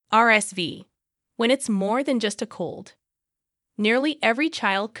RSV. When it's more than just a cold. Nearly every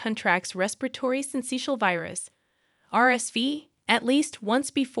child contracts respiratory syncytial virus, RSV, at least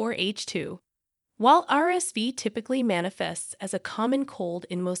once before age 2. While RSV typically manifests as a common cold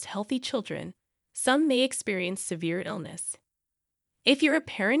in most healthy children, some may experience severe illness. If you're a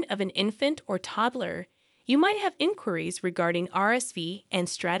parent of an infant or toddler, you might have inquiries regarding RSV and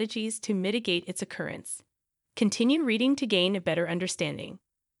strategies to mitigate its occurrence. Continue reading to gain a better understanding.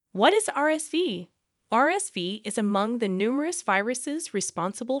 What is RSV? RSV is among the numerous viruses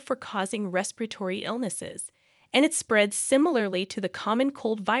responsible for causing respiratory illnesses, and it spreads similarly to the common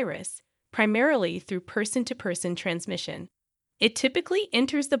cold virus, primarily through person-to-person transmission. It typically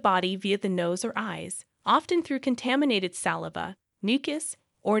enters the body via the nose or eyes, often through contaminated saliva, mucus,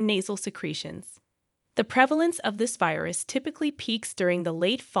 or nasal secretions. The prevalence of this virus typically peaks during the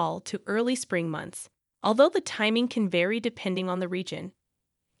late fall to early spring months, although the timing can vary depending on the region.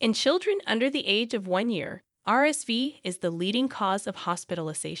 In children under the age of 1 year, RSV is the leading cause of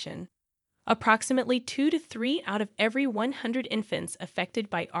hospitalization. Approximately 2 to 3 out of every 100 infants affected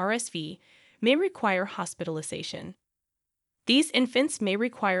by RSV may require hospitalization. These infants may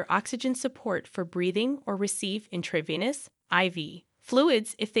require oxygen support for breathing or receive intravenous (IV)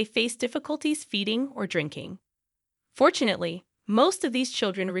 fluids if they face difficulties feeding or drinking. Fortunately, most of these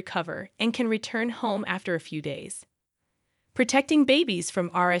children recover and can return home after a few days. Protecting babies from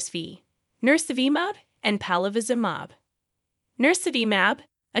RSV, nirsevimab and palivizumab. Nirsevimab,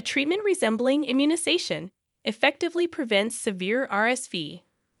 a treatment resembling immunization, effectively prevents severe RSV,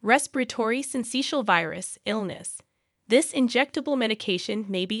 respiratory syncytial virus, illness. This injectable medication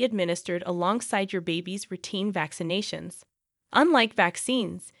may be administered alongside your baby's routine vaccinations. Unlike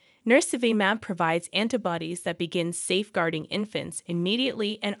vaccines, nirsevimab provides antibodies that begin safeguarding infants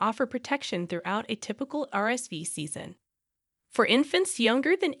immediately and offer protection throughout a typical RSV season. For infants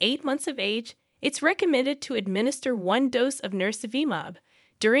younger than 8 months of age, it's recommended to administer 1 dose of nirsevimab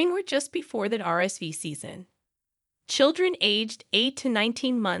during or just before the RSV season. Children aged 8 to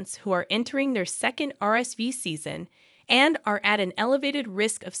 19 months who are entering their second RSV season and are at an elevated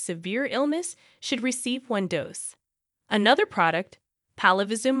risk of severe illness should receive 1 dose. Another product,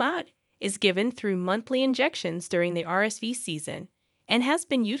 palivizumab, is given through monthly injections during the RSV season and has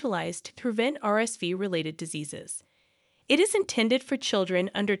been utilized to prevent RSV-related diseases. It is intended for children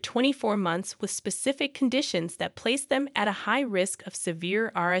under 24 months with specific conditions that place them at a high risk of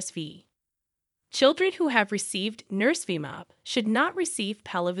severe RSV. Children who have received nirsevimab should not receive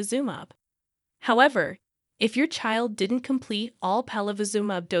palivizumab. However, if your child didn't complete all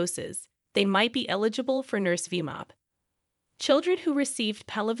palivizumab doses, they might be eligible for nirsevimab. Children who received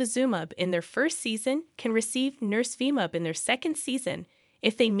palivizumab in their first season can receive nirsevimab in their second season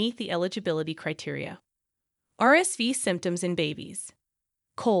if they meet the eligibility criteria. RSV symptoms in babies.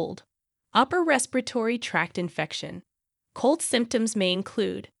 Cold. Upper respiratory tract infection. Cold symptoms may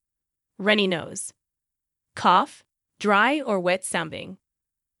include runny nose, cough, dry or wet sounding,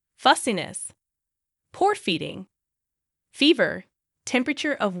 fussiness, poor feeding, fever,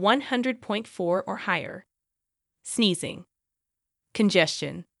 temperature of 100.4 or higher, sneezing,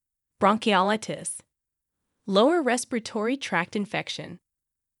 congestion, bronchiolitis, lower respiratory tract infection.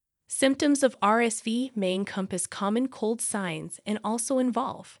 Symptoms of RSV may encompass common cold signs and also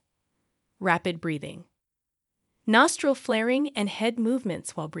involve rapid breathing, nostril flaring and head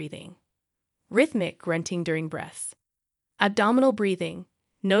movements while breathing, rhythmic grunting during breaths, abdominal breathing,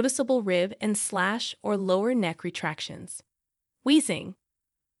 noticeable rib and slash or lower neck retractions, wheezing.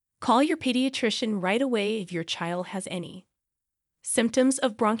 Call your pediatrician right away if your child has any. Symptoms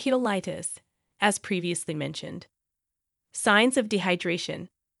of bronchiolitis, as previously mentioned. Signs of dehydration.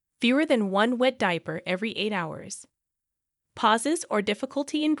 Fewer than 1 wet diaper every 8 hours. Pauses or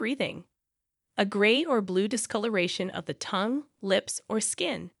difficulty in breathing. A gray or blue discoloration of the tongue, lips, or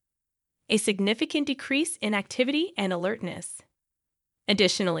skin. A significant decrease in activity and alertness.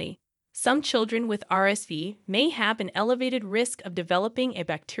 Additionally, some children with RSV may have an elevated risk of developing a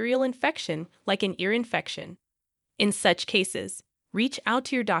bacterial infection like an ear infection. In such cases, reach out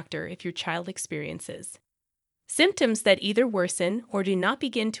to your doctor if your child experiences symptoms that either worsen or do not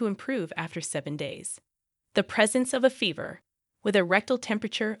begin to improve after 7 days. The presence of a fever, with a rectal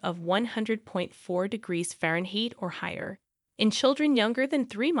temperature of 100.4 degrees Fahrenheit or higher, in children younger than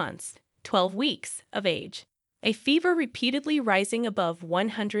 3 months, 12 weeks of age. A fever repeatedly rising above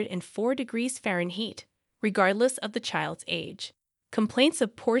 104 degrees Fahrenheit, regardless of the child's age. Complaints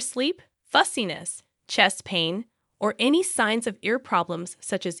of poor sleep, fussiness, chest pain, or any signs of ear problems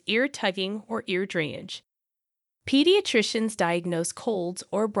such as ear tugging or ear drainage. Pediatricians diagnose colds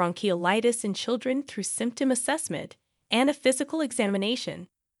or bronchiolitis in children through symptom assessment and a physical examination.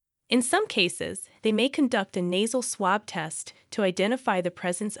 In some cases, they may conduct a nasal swab test to identify the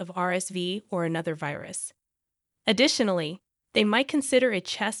presence of RSV or another virus. Additionally, they might consider a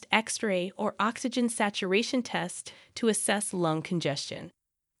chest X-ray or oxygen saturation test to assess lung congestion.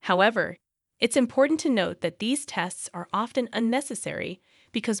 However, it's important to note that these tests are often unnecessary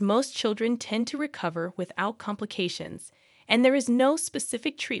because most children tend to recover without complications, and there is no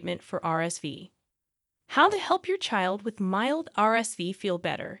specific treatment for RSV. How to help your child with mild RSV feel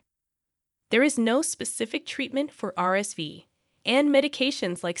better? There is no specific treatment for RSV, and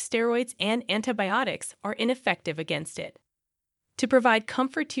medications like steroids and antibiotics are ineffective against it. To provide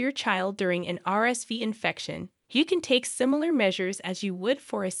comfort to your child during an RSV infection, you can take similar measures as you would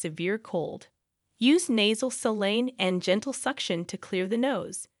for a severe cold. Use nasal saline and gentle suction to clear the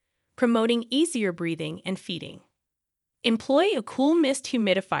nose, promoting easier breathing and feeding. Employ a cool mist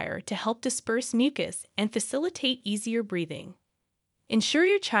humidifier to help disperse mucus and facilitate easier breathing. Ensure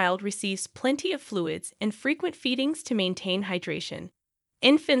your child receives plenty of fluids and frequent feedings to maintain hydration.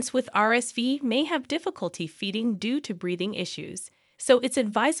 Infants with RSV may have difficulty feeding due to breathing issues, so it's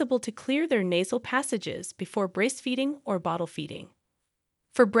advisable to clear their nasal passages before breastfeeding or bottle feeding.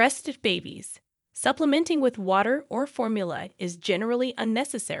 For breastfed babies, supplementing with water or formula is generally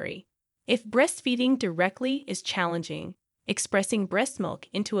unnecessary. If breastfeeding directly is challenging, expressing breast milk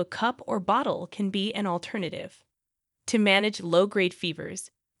into a cup or bottle can be an alternative. To manage low-grade fevers,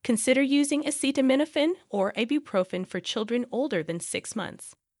 consider using acetaminophen or ibuprofen for children older than 6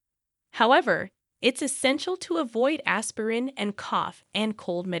 months. However, it's essential to avoid aspirin and cough and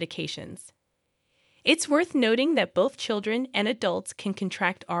cold medications. It's worth noting that both children and adults can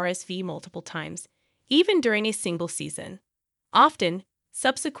contract RSV multiple times, even during a single season. Often,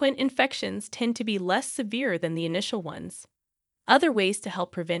 subsequent infections tend to be less severe than the initial ones. Other ways to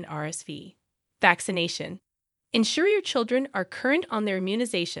help prevent RSV. Vaccination. Ensure your children are current on their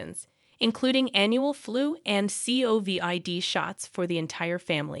immunizations, including annual flu and COVID shots for the entire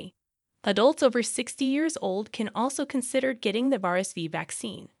family. Adults over 60 years old can also consider getting the RSV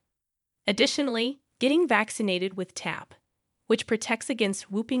vaccine. Additionally, getting vaccinated with TAP, which protects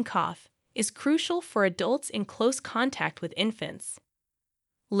against whooping cough, is crucial for adults in close contact with infants.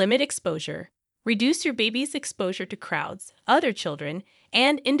 Limit exposure. Reduce your baby's exposure to crowds, other children,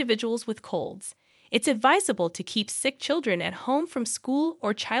 and individuals with colds. It's advisable to keep sick children at home from school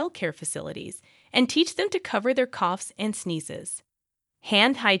or childcare facilities and teach them to cover their coughs and sneezes.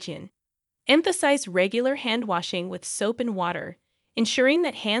 Hand hygiene. Emphasize regular hand washing with soap and water, ensuring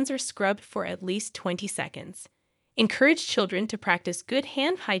that hands are scrubbed for at least 20 seconds. Encourage children to practice good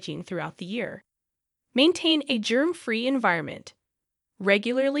hand hygiene throughout the year. Maintain a germ-free environment.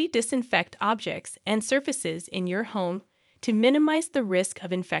 Regularly disinfect objects and surfaces in your home to minimize the risk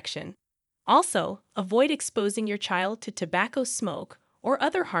of infection. Also, avoid exposing your child to tobacco smoke or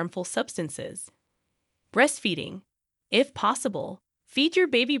other harmful substances. Breastfeeding. If possible, feed your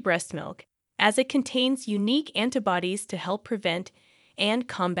baby breast milk, as it contains unique antibodies to help prevent and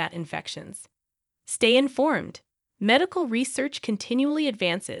combat infections. Stay informed. Medical research continually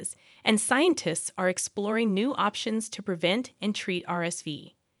advances, and scientists are exploring new options to prevent and treat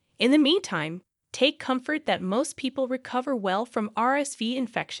RSV. In the meantime, take comfort that most people recover well from RSV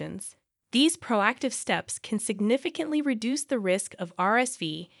infections. These proactive steps can significantly reduce the risk of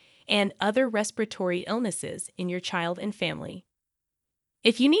RSV and other respiratory illnesses in your child and family.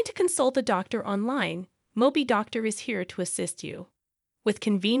 If you need to consult a doctor online, Moby Doctor is here to assist you. With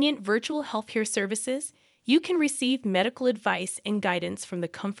convenient virtual healthcare services, you can receive medical advice and guidance from the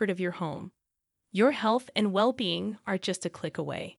comfort of your home. Your health and well-being are just a click away.